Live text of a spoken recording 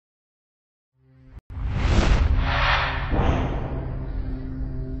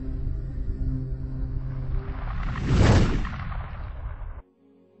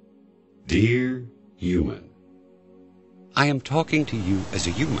Dear human, I am talking to you as a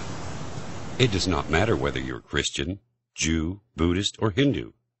human. It does not matter whether you're Christian, Jew, Buddhist, or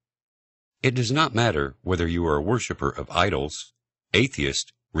Hindu. It does not matter whether you are a worshiper of idols,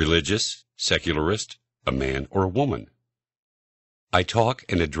 atheist, religious, secularist, a man or a woman. I talk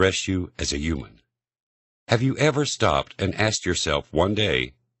and address you as a human. Have you ever stopped and asked yourself one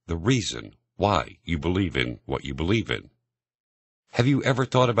day the reason why you believe in what you believe in? Have you ever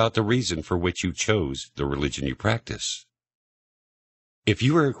thought about the reason for which you chose the religion you practice? If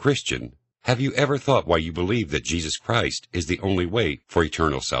you are a Christian, have you ever thought why you believe that Jesus Christ is the only way for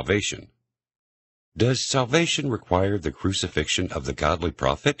eternal salvation? Does salvation require the crucifixion of the godly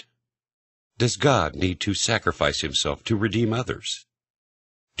prophet? Does God need to sacrifice himself to redeem others?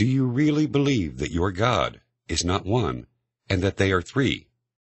 Do you really believe that your God is not one, and that they are three,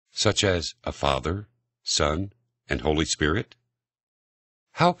 such as a Father, Son, and Holy Spirit?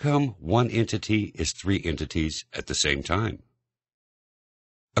 How come one entity is three entities at the same time?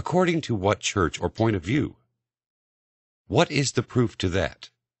 According to what church or point of view? What is the proof to that?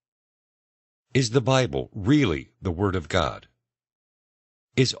 Is the Bible really the Word of God?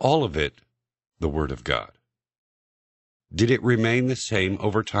 Is all of it the Word of God? Did it remain the same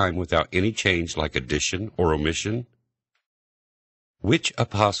over time without any change like addition or omission? Which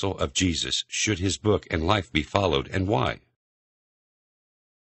apostle of Jesus should his book and life be followed, and why?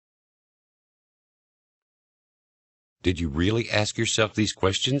 Did you really ask yourself these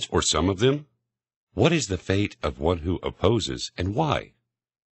questions, or some of them? What is the fate of one who opposes, and why?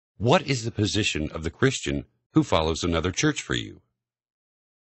 What is the position of the Christian who follows another church for you?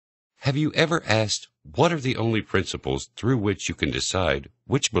 Have you ever asked, what are the only principles through which you can decide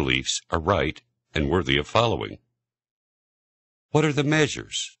which beliefs are right and worthy of following? What are the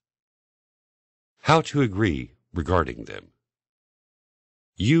measures? How to agree regarding them?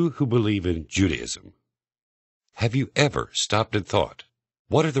 You who believe in Judaism, have you ever stopped and thought,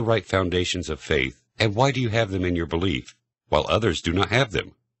 what are the right foundations of faith, and why do you have them in your belief, while others do not have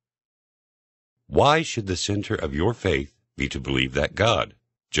them? Why should the center of your faith be to believe that God,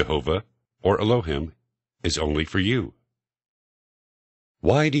 Jehovah, or Elohim, is only for you?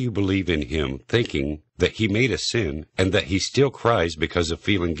 Why do you believe in him thinking that he made a sin and that he still cries because of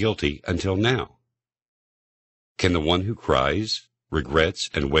feeling guilty until now? Can the one who cries, regrets,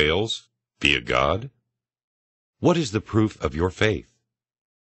 and wails be a God? What is the proof of your faith?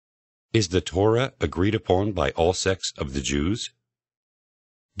 Is the Torah agreed upon by all sects of the Jews?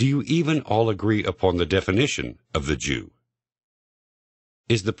 Do you even all agree upon the definition of the Jew?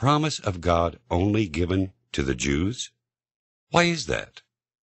 Is the promise of God only given to the Jews? Why is that?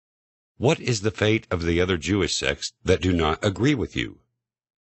 What is the fate of the other Jewish sects that do not agree with you?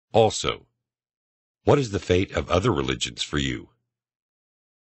 Also, what is the fate of other religions for you?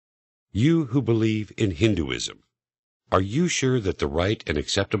 You who believe in Hinduism, are you sure that the right and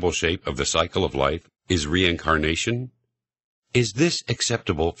acceptable shape of the cycle of life is reincarnation? Is this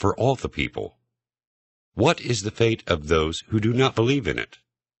acceptable for all the people? What is the fate of those who do not believe in it?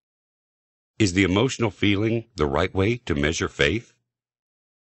 Is the emotional feeling the right way to measure faith?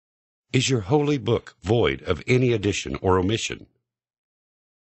 Is your holy book void of any addition or omission?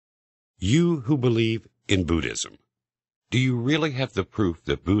 You who believe in Buddhism, do you really have the proof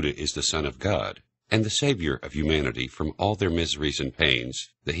that Buddha is the Son of God and the Savior of humanity from all their miseries and pains,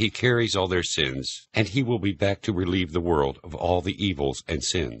 that he carries all their sins, and he will be back to relieve the world of all the evils and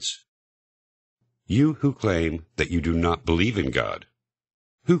sins? You who claim that you do not believe in God,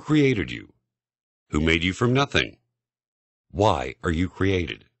 who created you? Who made you from nothing? Why are you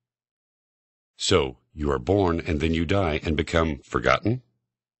created? So, you are born and then you die and become forgotten?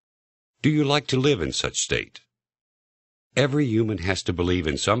 Do you like to live in such state? Every human has to believe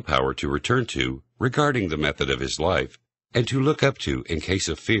in some power to return to regarding the method of his life, and to look up to in case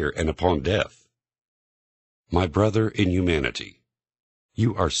of fear and upon death. My brother in humanity,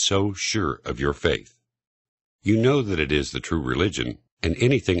 you are so sure of your faith. You know that it is the true religion, and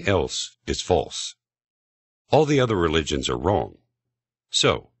anything else is false. All the other religions are wrong.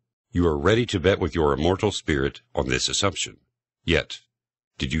 So, you are ready to bet with your immortal spirit on this assumption. Yet,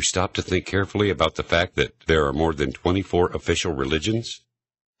 did you stop to think carefully about the fact that there are more than 24 official religions,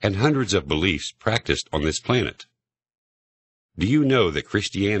 and hundreds of beliefs practiced on this planet? Do you know that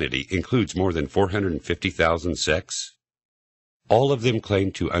Christianity includes more than 450,000 sects? All of them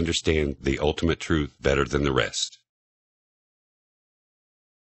claim to understand the ultimate truth better than the rest.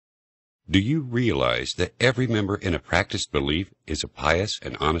 Do you realize that every member in a practiced belief is a pious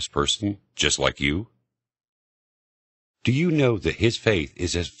and honest person, just like you? Do you know that his faith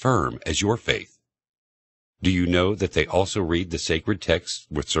is as firm as your faith? Do you know that they also read the sacred texts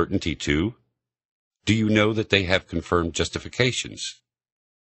with certainty too? Do you know that they have confirmed justifications?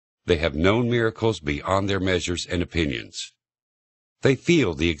 They have known miracles beyond their measures and opinions. They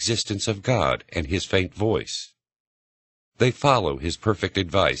feel the existence of God and His faint voice. They follow His perfect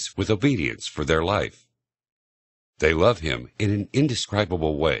advice with obedience for their life. They love Him in an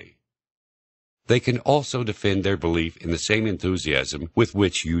indescribable way. They can also defend their belief in the same enthusiasm with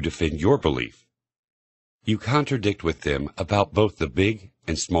which you defend your belief. You contradict with them about both the big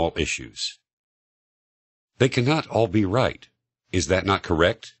and small issues. They cannot all be right. Is that not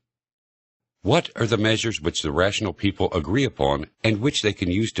correct? What are the measures which the rational people agree upon and which they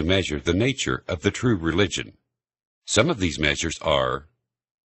can use to measure the nature of the true religion? Some of these measures are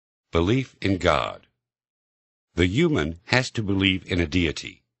belief in God. The human has to believe in a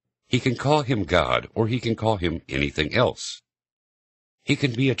deity. He can call him God, or he can call him anything else. He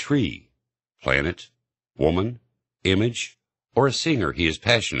can be a tree, planet, woman, image, or a singer he is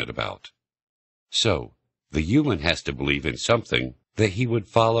passionate about. So, the human has to believe in something that he would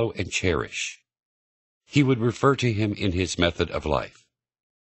follow and cherish. He would refer to him in his method of life.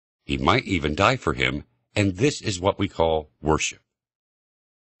 He might even die for him, and this is what we call worship.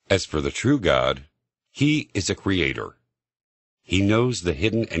 As for the true God, He is a creator. He knows the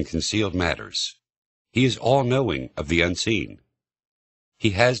hidden and concealed matters. He is all-knowing of the unseen.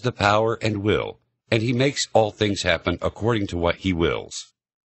 He has the power and will, and He makes all things happen according to what He wills.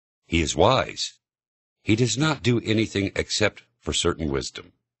 He is wise. He does not do anything except for certain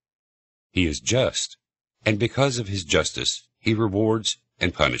wisdom. He is just, and because of His justice, He rewards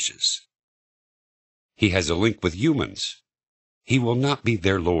and punishes. He has a link with humans. He will not be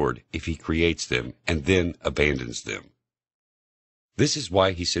their Lord if He creates them and then abandons them. This is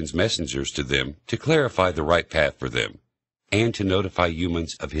why He sends messengers to them to clarify the right path for them, and to notify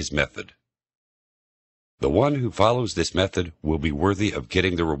humans of His method. The one who follows this method will be worthy of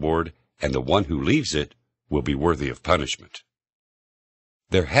getting the reward, and the one who leaves it will be worthy of punishment.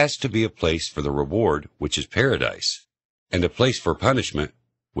 There has to be a place for the reward, which is paradise, and a place for punishment,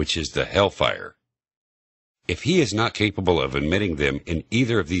 which is the hellfire. If he is not capable of admitting them in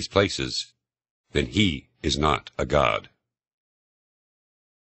either of these places, then he is not a God.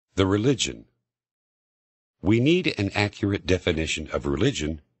 The religion. We need an accurate definition of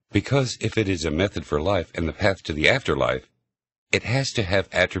religion because if it is a method for life and the path to the afterlife, it has to have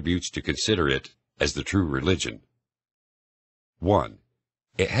attributes to consider it as the true religion. 1.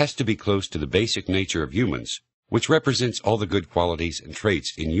 It has to be close to the basic nature of humans, which represents all the good qualities and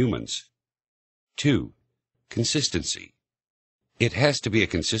traits in humans. 2. Consistency. It has to be a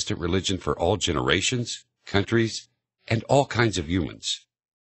consistent religion for all generations, countries, and all kinds of humans.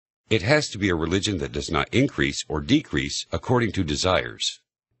 It has to be a religion that does not increase or decrease according to desires.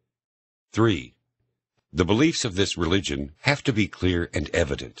 3. The beliefs of this religion have to be clear and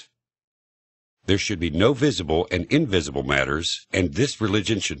evident. There should be no visible and invisible matters, and this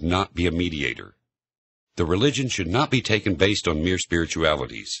religion should not be a mediator. The religion should not be taken based on mere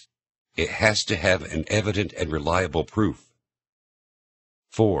spiritualities. It has to have an evident and reliable proof.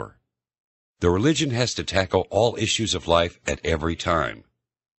 4. The religion has to tackle all issues of life at every time.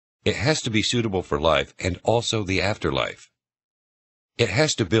 It has to be suitable for life and also the afterlife. It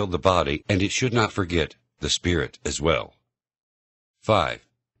has to build the body, and it should not forget the spirit as well. 5.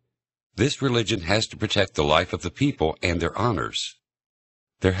 This religion has to protect the life of the people and their honors.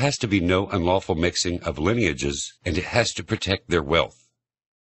 There has to be no unlawful mixing of lineages, and it has to protect their wealth.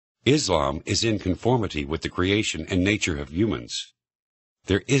 Islam is in conformity with the creation and nature of humans.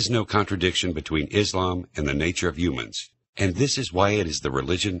 There is no contradiction between Islam and the nature of humans, and this is why it is the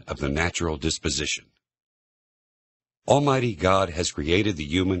religion of the natural disposition. Almighty God has created the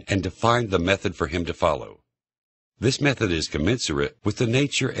human and defined the method for him to follow. This method is commensurate with the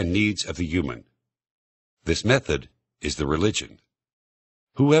nature and needs of the human. This method is the religion.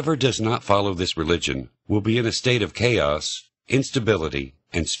 Whoever does not follow this religion will be in a state of chaos, instability,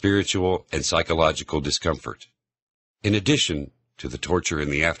 and spiritual and psychological discomfort, in addition to the torture in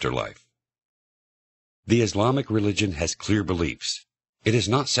the afterlife. The Islamic religion has clear beliefs. It is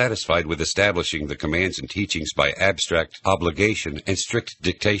not satisfied with establishing the commands and teachings by abstract obligation and strict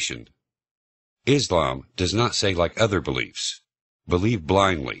dictation. Islam does not say like other beliefs, believe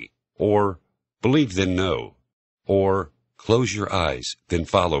blindly, or believe then know, or close your eyes, then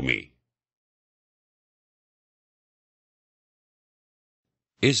follow me.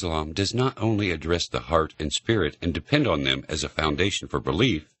 Islam does not only address the heart and spirit and depend on them as a foundation for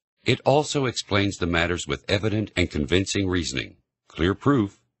belief, it also explains the matters with evident and convincing reasoning, clear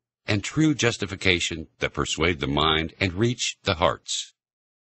proof, and true justification that persuade the mind and reach the hearts.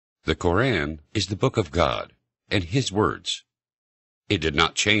 The Koran is the book of God and His words. It did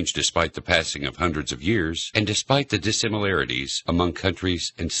not change despite the passing of hundreds of years and despite the dissimilarities among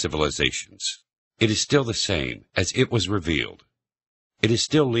countries and civilizations. It is still the same as it was revealed. It is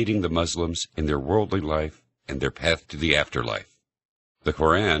still leading the Muslims in their worldly life and their path to the afterlife. The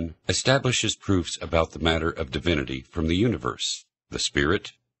Koran establishes proofs about the matter of divinity from the universe, the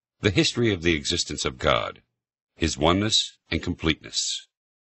spirit, the history of the existence of God, His oneness and completeness.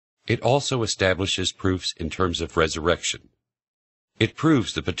 It also establishes proofs in terms of resurrection. It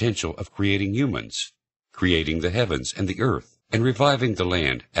proves the potential of creating humans, creating the heavens and the earth, and reviving the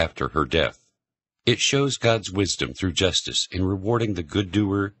land after her death. It shows God's wisdom through justice in rewarding the good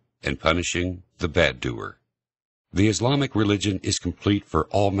doer and punishing the bad doer. The Islamic religion is complete for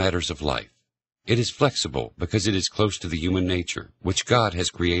all matters of life. It is flexible because it is close to the human nature, which God has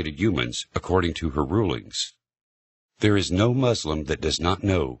created humans according to her rulings. There is no Muslim that does not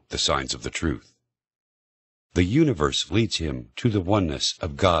know the signs of the truth. The universe leads him to the oneness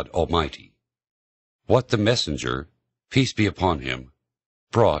of God Almighty. What the messenger, peace be upon him,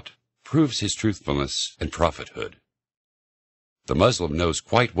 brought proves his truthfulness and prophethood. The Muslim knows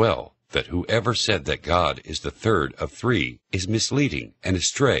quite well that whoever said that God is the third of three is misleading and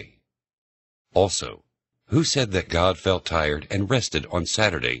astray. Also, who said that God felt tired and rested on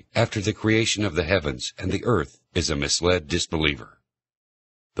Saturday after the creation of the heavens and the earth is a misled disbeliever.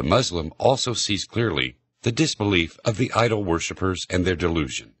 The Muslim also sees clearly the disbelief of the idol worshippers and their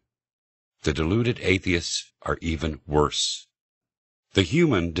delusion. The deluded atheists are even worse. The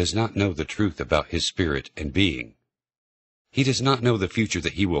human does not know the truth about his spirit and being. He does not know the future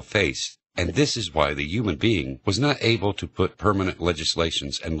that he will face, and this is why the human being was not able to put permanent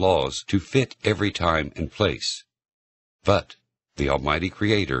legislations and laws to fit every time and place. But the Almighty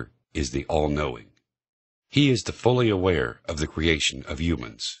Creator is the all-knowing. He is the fully aware of the creation of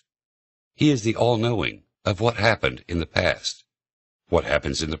humans. He is the all-knowing of what happened in the past, what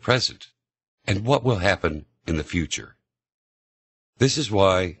happens in the present, and what will happen in the future. This is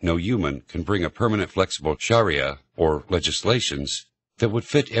why no human can bring a permanent flexible Sharia or legislations that would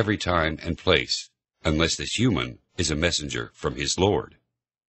fit every time and place, unless this human is a messenger from his Lord.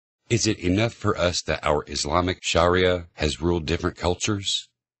 Is it enough for us that our Islamic Sharia has ruled different cultures,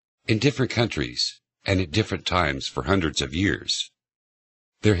 in different countries, and at different times for hundreds of years?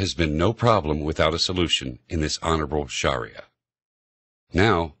 There has been no problem without a solution in this honorable Sharia.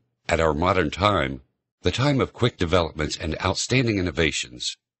 Now, at our modern time, the time of quick developments and outstanding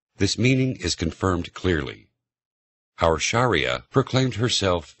innovations, this meaning is confirmed clearly. Our Sharia proclaimed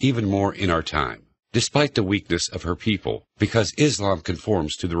herself even more in our time, despite the weakness of her people, because Islam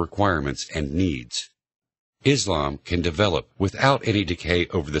conforms to the requirements and needs. Islam can develop without any decay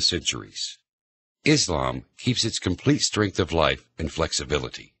over the centuries. Islam keeps its complete strength of life and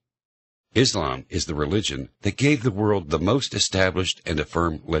flexibility. Islam is the religion that gave the world the most established and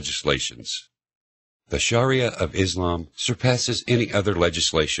affirmed legislations. The Sharia of Islam surpasses any other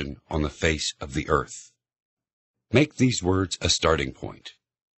legislation on the face of the earth. Make these words a starting point.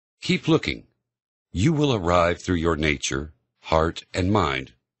 Keep looking. You will arrive through your nature, heart, and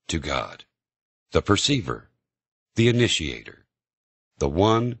mind to God, the perceiver, the initiator, the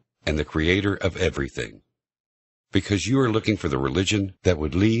one and the creator of everything, because you are looking for the religion that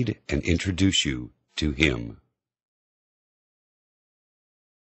would lead and introduce you to Him.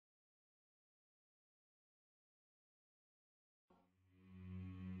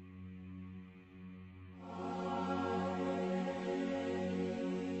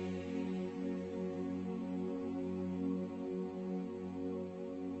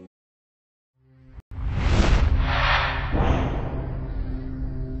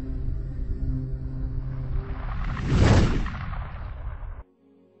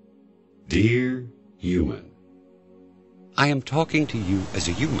 Dear human, I am talking to you as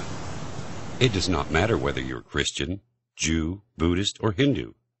a human. It does not matter whether you're Christian, Jew, Buddhist, or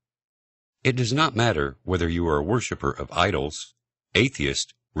Hindu. It does not matter whether you are a worshiper of idols,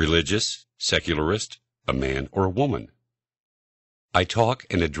 atheist, religious, secularist, a man or a woman. I talk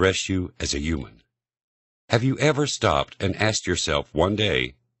and address you as a human. Have you ever stopped and asked yourself one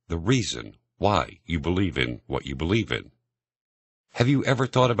day the reason why you believe in what you believe in? Have you ever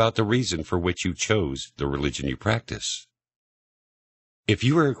thought about the reason for which you chose the religion you practice? If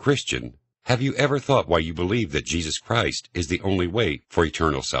you are a Christian, have you ever thought why you believe that Jesus Christ is the only way for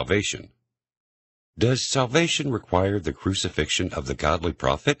eternal salvation? Does salvation require the crucifixion of the godly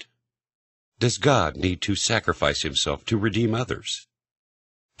prophet? Does God need to sacrifice Himself to redeem others?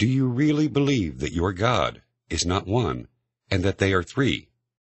 Do you really believe that your God is not one, and that they are three,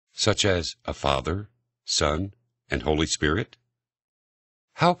 such as a Father, Son, and Holy Spirit?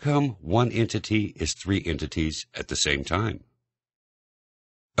 How come one entity is three entities at the same time?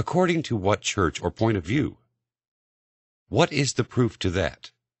 According to what church or point of view? What is the proof to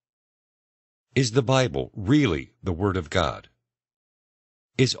that? Is the Bible really the Word of God?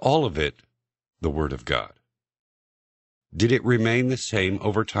 Is all of it the Word of God? Did it remain the same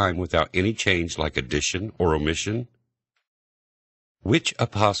over time without any change like addition or omission? Which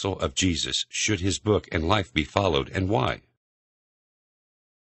apostle of Jesus should his book and life be followed, and why?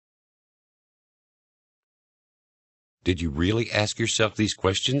 Did you really ask yourself these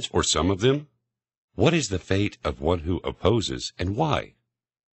questions, or some of them? What is the fate of one who opposes, and why?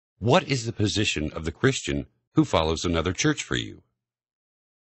 What is the position of the Christian who follows another church for you?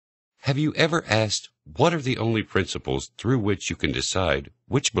 Have you ever asked, what are the only principles through which you can decide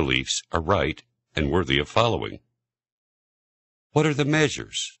which beliefs are right and worthy of following? What are the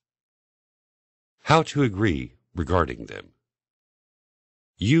measures? How to agree regarding them?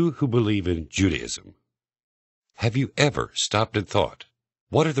 You who believe in Judaism, have you ever stopped and thought,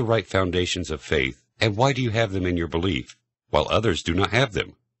 what are the right foundations of faith, and why do you have them in your belief, while others do not have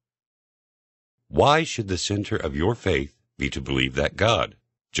them? Why should the center of your faith be to believe that God,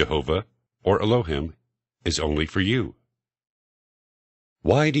 Jehovah, or Elohim, is only for you?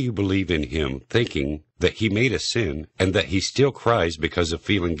 Why do you believe in him thinking that he made a sin and that he still cries because of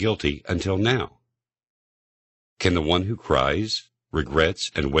feeling guilty until now? Can the one who cries,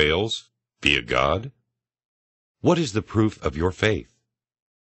 regrets, and wails be a God? What is the proof of your faith?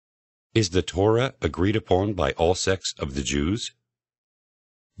 Is the Torah agreed upon by all sects of the Jews?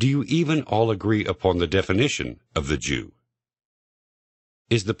 Do you even all agree upon the definition of the Jew?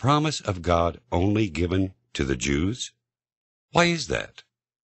 Is the promise of God only given to the Jews? Why is that?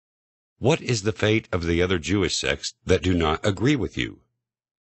 What is the fate of the other Jewish sects that do not agree with you?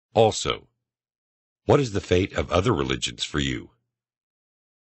 Also, what is the fate of other religions for you?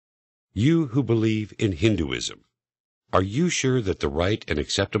 You who believe in Hinduism, are you sure that the right and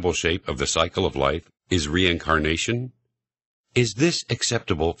acceptable shape of the cycle of life is reincarnation? Is this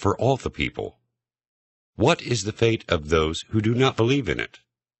acceptable for all the people? What is the fate of those who do not believe in it?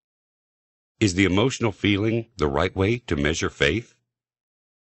 Is the emotional feeling the right way to measure faith?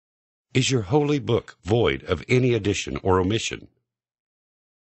 Is your holy book void of any addition or omission?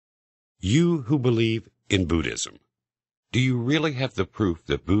 You who believe in Buddhism, do you really have the proof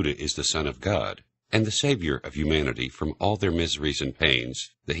that Buddha is the Son of God and the Savior of humanity from all their miseries and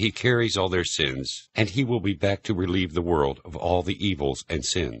pains, that he carries all their sins, and he will be back to relieve the world of all the evils and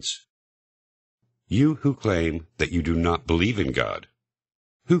sins? You who claim that you do not believe in God,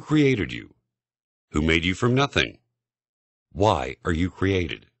 who created you? Who made you from nothing? Why are you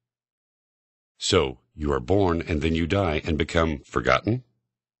created? So, you are born and then you die and become forgotten?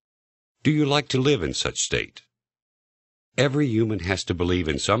 Do you like to live in such state? Every human has to believe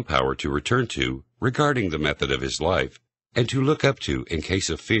in some power to return to regarding the method of his life, and to look up to in case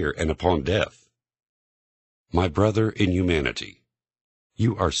of fear and upon death. My brother in humanity,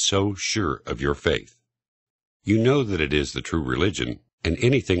 you are so sure of your faith. You know that it is the true religion, and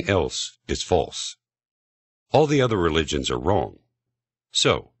anything else is false. All the other religions are wrong.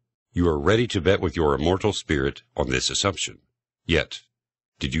 So, you are ready to bet with your immortal spirit on this assumption. Yet,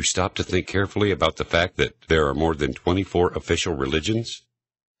 did you stop to think carefully about the fact that there are more than 24 official religions,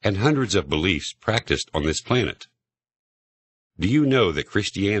 and hundreds of beliefs practiced on this planet? Do you know that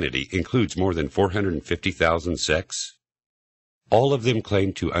Christianity includes more than 450,000 sects? All of them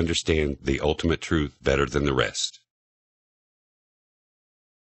claim to understand the ultimate truth better than the rest.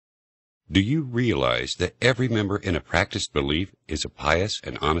 Do you realize that every member in a practiced belief is a pious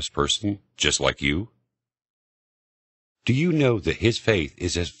and honest person, just like you? Do you know that his faith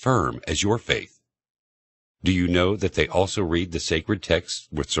is as firm as your faith? Do you know that they also read the sacred texts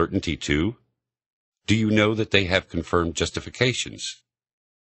with certainty too? Do you know that they have confirmed justifications?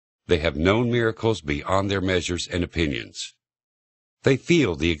 They have known miracles beyond their measures and opinions. They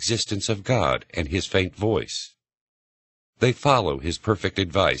feel the existence of God and his faint voice. They follow his perfect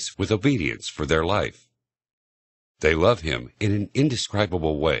advice with obedience for their life. They love him in an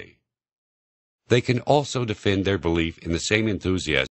indescribable way. They can also defend their belief in the same enthusiasm